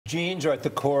Genes are at the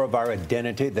core of our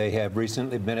identity. They have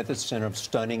recently been at the center of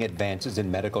stunning advances in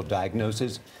medical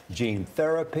diagnosis, gene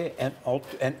therapy, and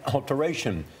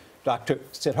alteration. Dr.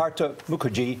 Siddhartha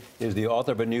Mukherjee is the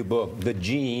author of a new book, The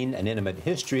Gene, An Intimate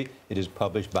History. It is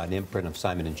published by an imprint of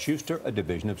Simon & Schuster, a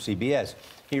division of CBS.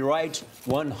 He writes,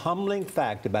 one humbling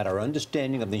fact about our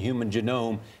understanding of the human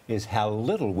genome is how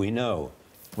little we know.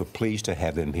 We're pleased to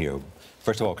have him here.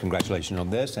 First of all, congratulations on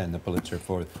this and the Pulitzer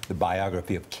for the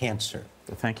biography of cancer.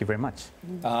 Thank you very much.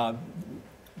 The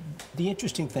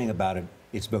interesting thing about it,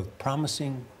 it's both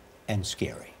promising and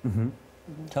scary.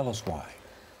 Tell us why.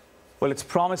 Well, it's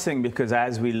promising because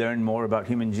as we learn more about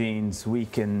human genes, we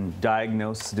can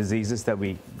diagnose diseases that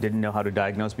we didn't know how to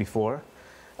diagnose before.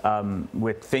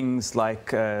 With things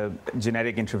like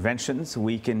genetic interventions,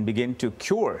 we can begin to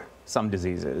cure some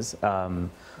diseases.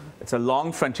 It's a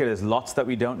long frontier. There's lots that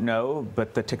we don't know,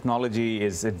 but the technology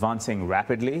is advancing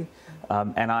rapidly,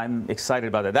 and I'm excited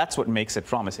about that. That's what makes it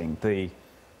promising. The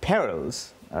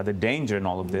perils, the danger in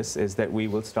all of this is that we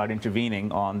will start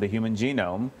intervening on the human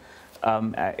genome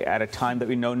at a time that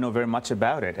we don't know very much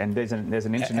about it, and there's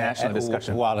an international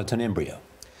discussion. While it's an embryo.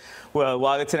 Well,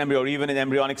 while it's an embryo, or even in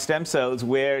embryonic stem cells,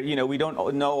 where we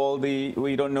don't know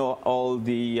all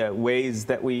the ways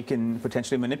that we can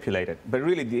potentially manipulate it. But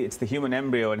really, it's the human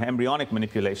embryo and embryonic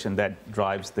manipulation that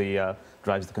drives the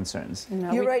concerns.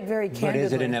 No, you're right, very candidly. But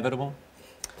is it inevitable?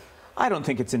 I don't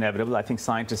think it's inevitable. I think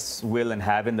scientists will and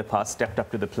have in the past stepped up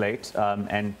to the plate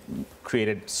and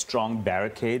created strong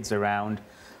barricades around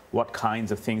what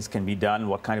kinds of things can be done,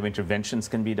 what kind of interventions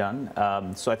can be done.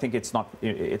 So I think it's not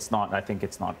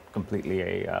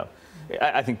completely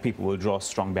I think people will draw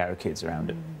strong barricades around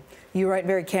it. You write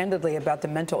very candidly about the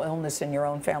mental illness in your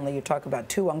own family. You talk about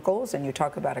 2 uncles and you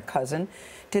talk about a cousin.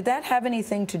 Did that have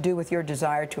anything to do with your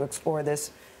desire to explore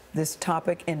this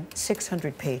topic in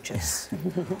 600 pages?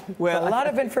 Well, a lot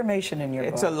of information in your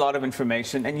book. It's a lot of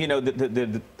information,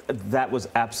 and that was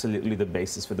absolutely the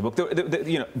basis for the book.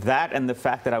 That and the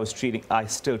fact that I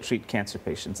still treat cancer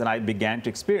patients, and I began to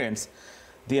experience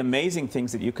the amazing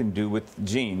things that you can do with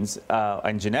genes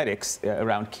and genetics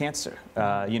around cancer.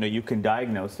 You can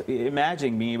diagnose.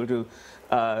 Imagine being able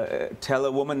to tell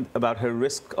a woman about her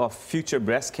risk of future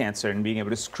breast cancer and being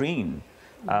able to screen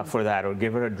for that, or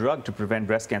give her a drug to prevent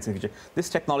breast cancer in the future. This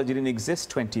technology didn't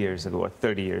exist 20 years ago or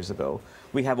 30 years ago.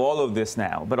 We have all of this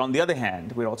now. But on the other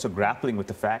hand, we're also grappling with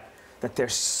the fact that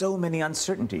there's so many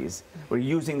uncertainties. We're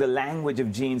using the language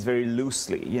of genes very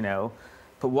loosely,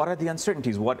 But what are the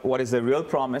uncertainties? What is the real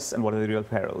promise and what are the real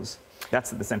perils?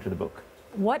 That's at the center of the book.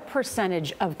 What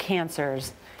percentage of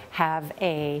cancers have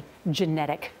a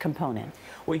genetic component?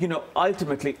 Well,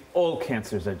 ultimately, all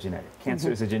cancers are genetic.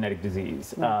 Cancer is a genetic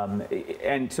disease.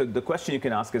 And so the question you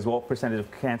can ask is, what percentage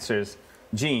of cancers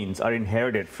genes are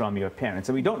inherited from your parents?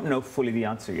 And we don't know fully the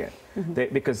answer yet,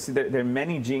 because there are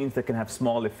many genes that can have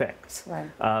small effects. Right.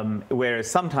 Whereas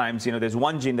sometimes, there's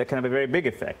one gene that can have a very big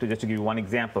effect. Just to give you one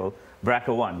example,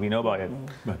 BRCA1, we know about it.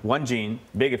 One gene,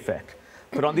 big effect.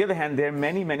 But on the other hand, there are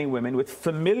many, many women with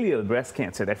familial breast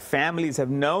cancer. Their families have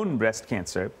known breast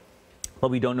cancer,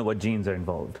 but we don't know what genes are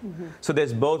involved. So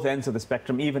there's both ends of the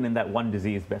spectrum, even in that one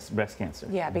disease, breast cancer.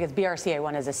 Yeah, because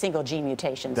BRCA1 is a single gene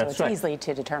mutation, so it's easily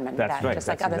to determine that. Just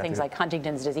like other things like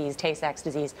Huntington's disease, Tay-Sachs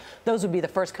disease, those would be the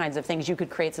first kinds of things you could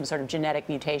create some sort of genetic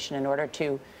mutation in order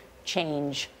to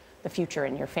change the future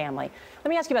in your family. Let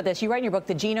me ask you about this. You write in your book,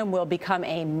 the genome will become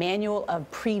a manual of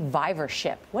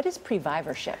previvorship. What is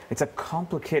previvorship? It's a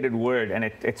complicated word, and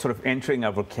it's sort of entering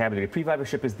our vocabulary.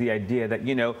 Previvorship is the idea that,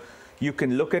 you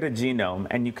can look at a genome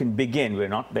and you can begin, we're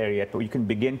not there yet, but you can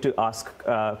begin to ask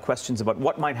questions about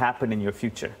what might happen in your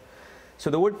future.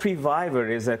 So the word previvor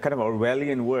is a kind of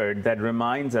Orwellian word that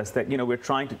reminds us that,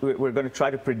 we're going to try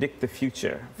to predict the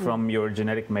future from your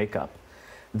genetic makeup.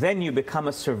 Then you become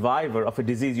a survivor of a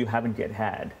disease you haven't yet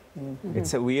had.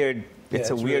 It's a weird,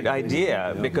 weird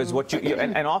idea, because what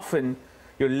and often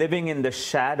you're living in the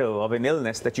shadow of an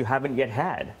illness that you haven't yet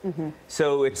had.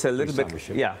 So it's a little bit,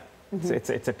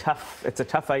 it's a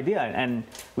tough idea, and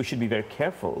we should be very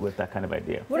careful with that kind of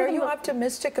idea. Are you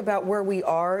optimistic about where we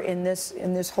are in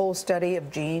this whole study of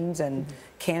genes and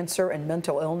cancer and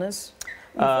mental illness?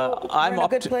 I'm in a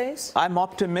good place? I'm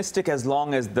optimistic as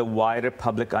long as the wider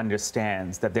public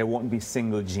understands that there won't be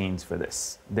single genes for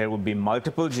this. There will be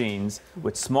multiple genes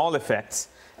with small effects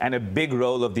and a big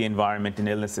role of the environment in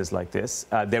illnesses like this.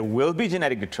 There will be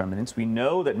genetic determinants. We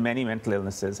know that many mental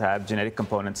illnesses have genetic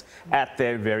components at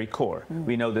their very core.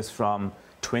 We know this from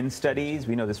twin studies.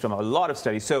 We know this from a lot of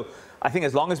studies. So I think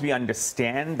as long as we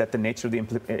understand that the nature of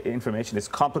the information is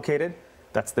complicated,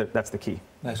 that's the key.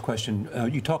 Last question.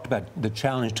 You talked about the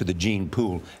challenge to the gene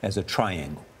pool as a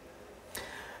triangle.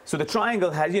 So the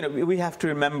triangle has, we have to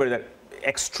remember that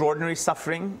extraordinary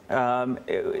suffering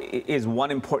is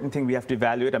one important thing we have to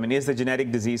evaluate. I mean, is the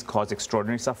genetic disease cause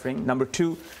extraordinary suffering? Number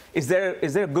two, is there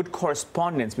a good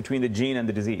correspondence between the gene and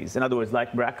the disease? In other words,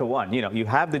 like BRCA1, you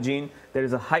have the gene, there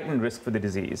is a heightened risk for the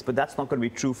disease, but that's not going to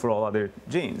be true for all other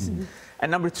genes. Mm-hmm.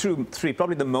 And number three,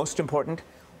 probably the most important,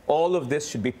 all of this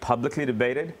should be publicly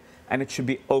debated, and it should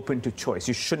be open to choice.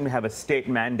 You shouldn't have a state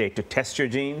mandate to test your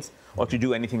genes or to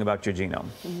do anything about your genome.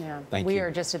 Yeah. Thank we you.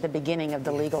 are just at the beginning of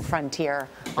the legal frontier.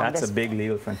 That's a big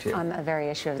legal frontier. On the very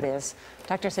issue of this.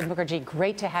 Dr. Sid Mukherjee,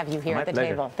 great to have you here My at the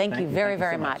pleasure. table. Thank you very,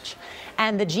 very much.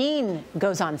 And the gene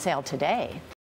goes on sale today.